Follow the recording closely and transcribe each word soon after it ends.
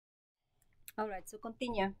Alright, so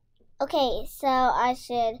continue. Okay, so I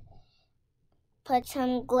should put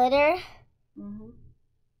some glitter.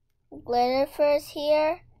 Mm-hmm. Glitter first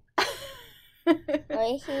here.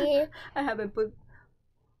 Right here. I haven't put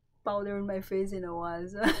powder on my face in a while,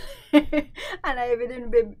 so and I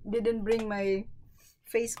didn't bring my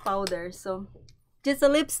face powder, so just a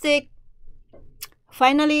lipstick.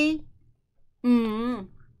 Finally. Mm.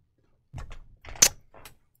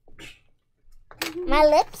 My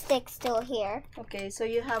lipstick's still here. Okay, so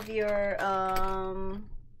you have your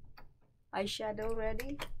eyeshadow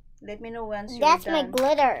ready. Let me know once you're That's my done.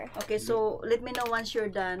 glitter. Okay, so let me know once you're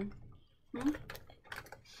done. Hmm?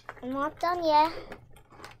 I'm not done yet.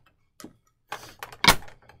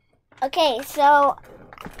 Okay, so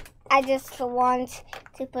I just want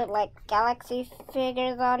to put like galaxy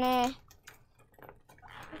figures on it.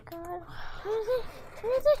 Oh my god. Where is it?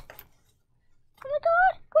 Where is it? Oh my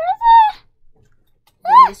god, where is it?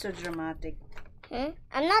 Don't be so dramatic.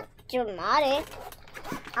 I'm not dramatic.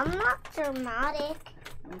 I'm not dramatic.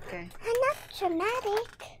 Okay. I'm not dramatic.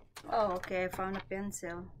 Oh, okay. I found a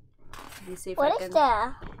pencil. Let me see if What I is can.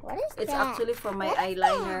 that? What is It's that? actually for my What is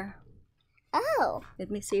eyeliner. Oh. Let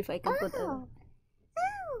me see if I can put a. Oh.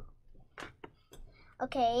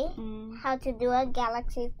 Okay. Mm. How to do a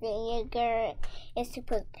galaxy figure is to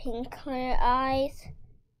put pink on your eyes.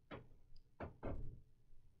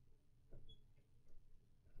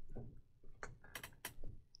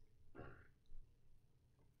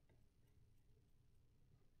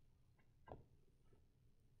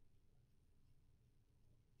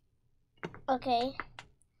 Okay.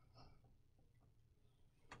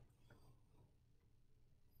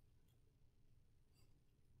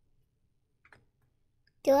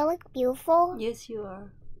 Do I look beautiful? Yes, you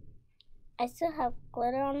are. I still have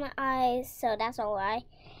glitter on my eyes, so that's alright.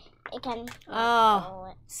 It can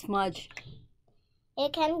Oh, smudge.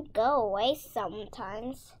 it can go away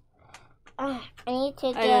sometimes. I need to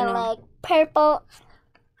I get don't know. like purple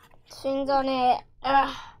strings on it.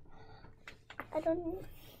 I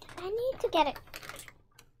need to get it.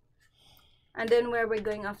 And then where are we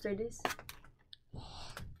going after this?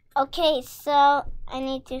 Okay, so I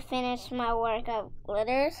need to finish my work of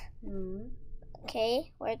glitters. Mm.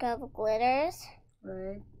 Okay, work of glitters.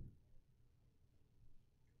 Right.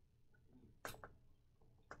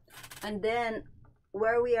 And then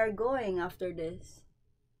where we are going after this?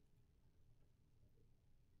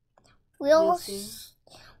 We'll see.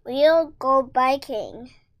 we'll go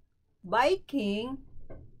biking. Biking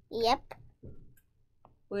Yep,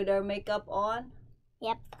 with our makeup on.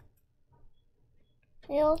 yep.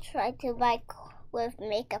 We'll try to bike with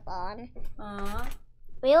makeup on. Uh-huh.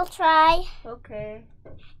 We'll try. Okay.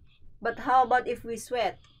 But how about if we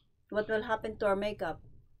sweat? What will happen to our makeup?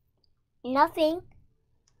 Nothing.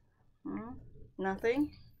 Hmm?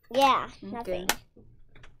 Nothing? Yeah, Okay. nothing.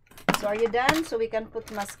 So are you done? So we can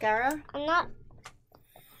put mascara? I'm not.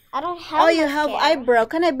 I don't have. Oh, you have mascara. eyebrow.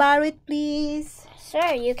 Can I borrow it, please?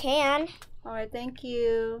 Sure, you can. Alright, thank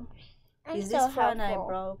you. Is so this for an helpful.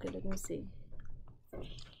 eyebrow? Okay, let me see.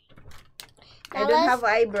 Now I don't have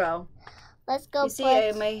eyebrow. Let's go You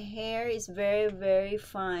see, my hair is very, very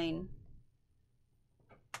fine.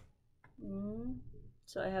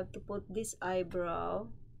 So I have to put this eyebrow.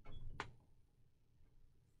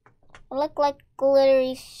 look like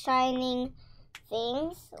glittery, shining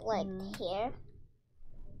things like here.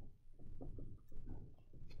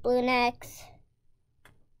 Blue necks.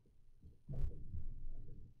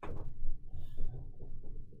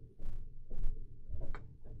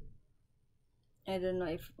 I don't know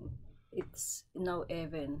if it's now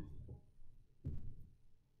even.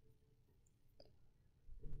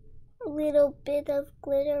 A little bit of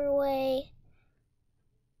glitter away.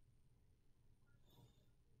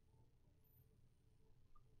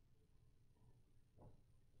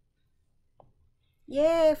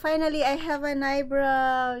 Yeah, finally I have an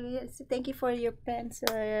eyebrow. Yes, thank you for your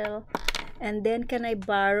pencil. And then can I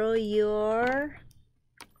borrow your...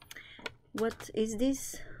 What is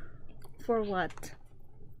this? For what?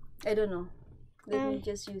 I don't know. Let me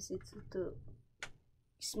just use it to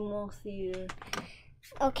smooth your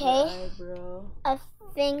eyebrow. I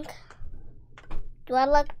think. Do I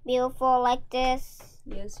look beautiful like this?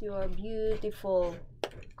 Yes, you are beautiful.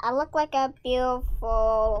 I look like a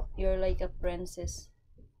beautiful. You're like a princess.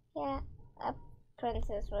 Yeah, a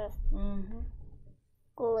princess with Mm-hmm.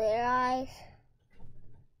 glitter eyes.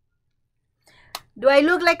 Do I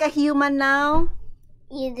look like a human now?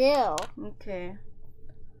 You do. Okay.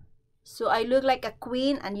 So I look like a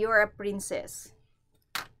queen and you're a princess.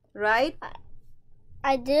 Right?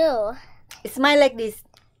 I do. Smile like this.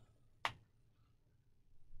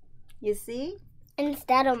 You see?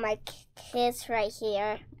 instead of my kiss right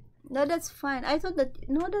here. No, that's fine. I thought that,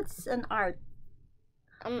 no, that's an art.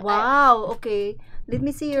 Um, Wow, okay. Let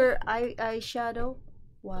me see your eyeshadow.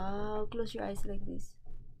 Wow, close your eyes like this.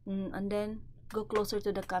 And then go closer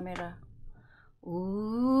to the camera.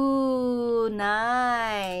 Ooh,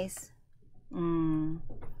 nice.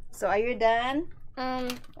 So are you done?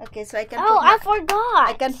 Okay, so I can I forgot.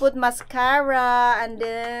 I can put mascara and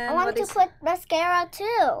then I want to put mascara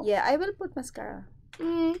too. Yeah, I will put mascara.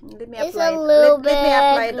 Let me It's apply a it. little bit Let me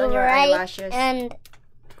apply it on your right, eyelashes. and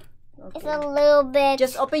Okay. it's a little bit.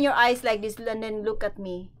 Just open your eyes like this and then look at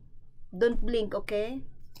me. Don't blink, okay?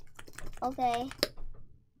 Okay.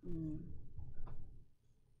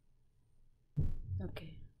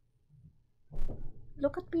 Okay.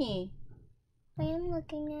 Look at me. I am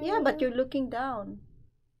looking at Yeah, you. but you're looking down.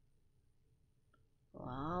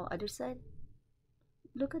 Wow, other side.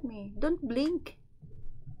 Look at me. Don't blink.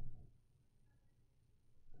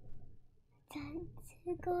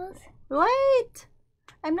 Tentacles. Wait.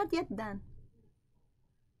 I'm not yet done.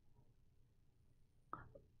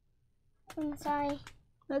 I'm sorry.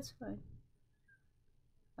 That's fine.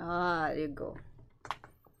 Ah, there you go.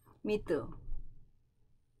 Me too.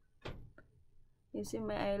 You see,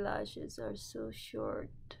 my eyelashes are so short.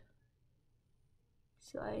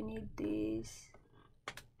 So I need this.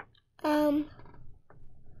 I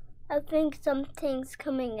think something's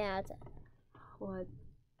coming out. What?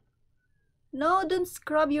 No, don't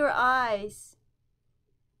scrub your eyes.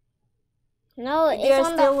 No, They're it's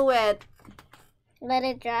on still wet. Let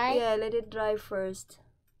it dry. Yeah, let it dry first.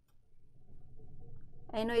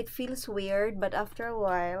 I know it feels weird, but after a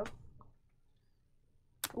while.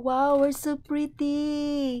 Wow, we're so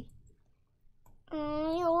pretty.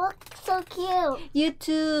 You look so cute. You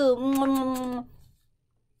too.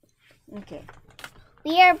 Okay.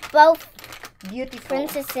 We are both Beautiful.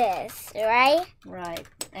 princesses, right? Right.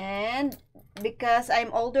 And because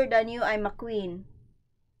I'm older than you, I'm a queen.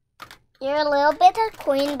 You're a little bit a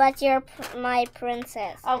queen, but you're my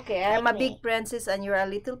princess. Okay, I'm Like a me. big princess and you're a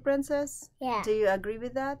little princess. Yeah. Do you agree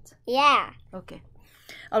with that? Yeah. Okay.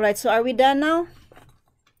 All right, so are we done now?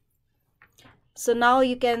 So now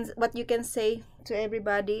what you can say to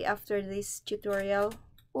everybody after this tutorial?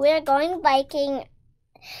 We're going biking.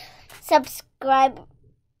 Subscribe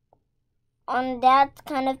on that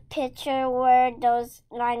kind of picture where those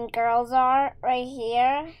 9 girls are right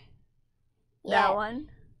here. That one?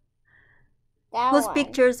 That Whose one.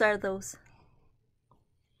 pictures are those?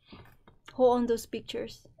 Who own those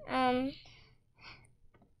pictures?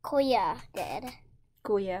 Kuya did.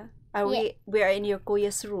 Kuya? Yeah. We are in your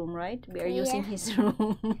Kuya's room, right? We are using his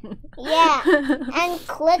room. Yeah. And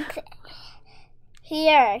click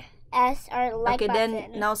here as our like Okay, button.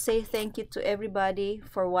 then now say thank you to everybody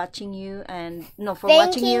for watching you and for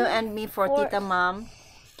Thank watching you you and me for Tita Mom.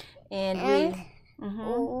 And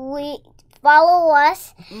we follow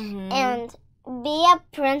us and be a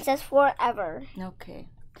princess forever. Okay.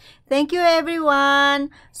 Thank you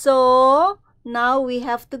everyone. So now we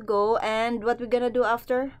have to go, and what we're gonna do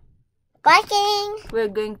after? Biking!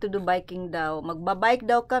 We're going to do biking daw. Magbabike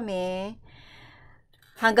daw kami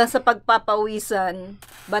hanggang sa pagpapawisan.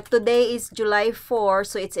 But today is July 4,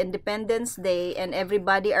 so it's Independence Day and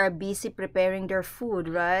everybody are busy preparing their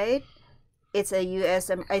food, right? It's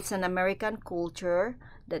it's an American culture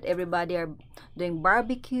that everybody are doing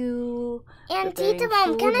barbecue. And preparing Tita Mom,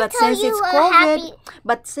 food. can I But tell since you it's a COVID, happy...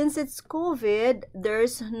 But since it's COVID,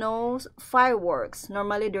 there's no fireworks.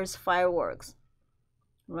 Normally there's fireworks.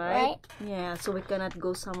 Right? Yeah, so we cannot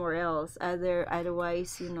go somewhere else.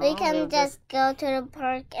 Otherwise, we can just go to the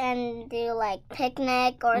park and do like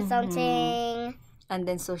picnic or something. And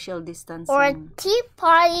then social distancing. Or tea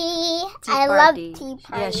party. I love tea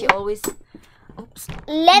party. Yeah, she always... Oops.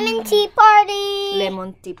 Lemon tea party.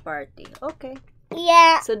 Lemon tea party. Okay.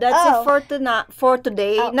 Yeah. So that's it for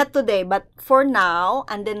today. Not today, but for now.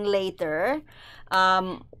 And then later,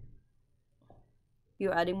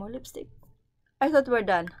 you're adding more lipstick. I thought we're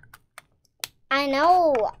done. I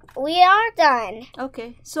know. We are done.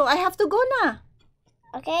 Okay. So I have to go na.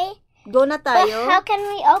 Okay. Go na tayo. But how can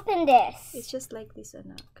we open this? It's just like this,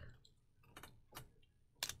 anak.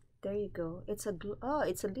 There you go. It's a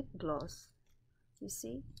it's a lip gloss. You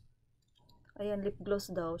see? Ayan, lip gloss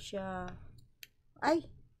daw siya. Ay,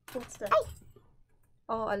 what's that? Ay.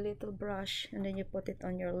 Oh, a little brush, and then you put it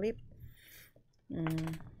on your lip.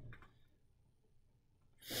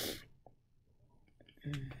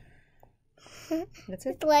 That's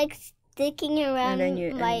it. It's like sticking around my and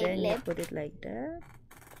then lip. you put it like that.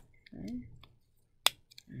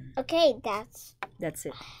 Okay, that's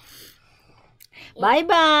it. Bye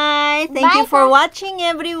bye. Thank you for watching,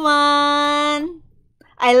 everyone.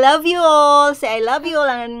 I love you all. Say I love you all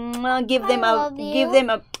and give them love you. give them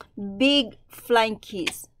a big flying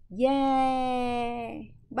kiss.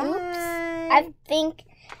 Yay! Bye. Oops. I think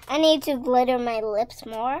I need to glitter my lips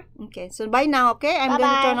more. Okay, so bye now, okay? I'm going to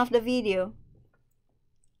Bye-bye. turn off the video.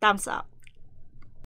 Thumbs up.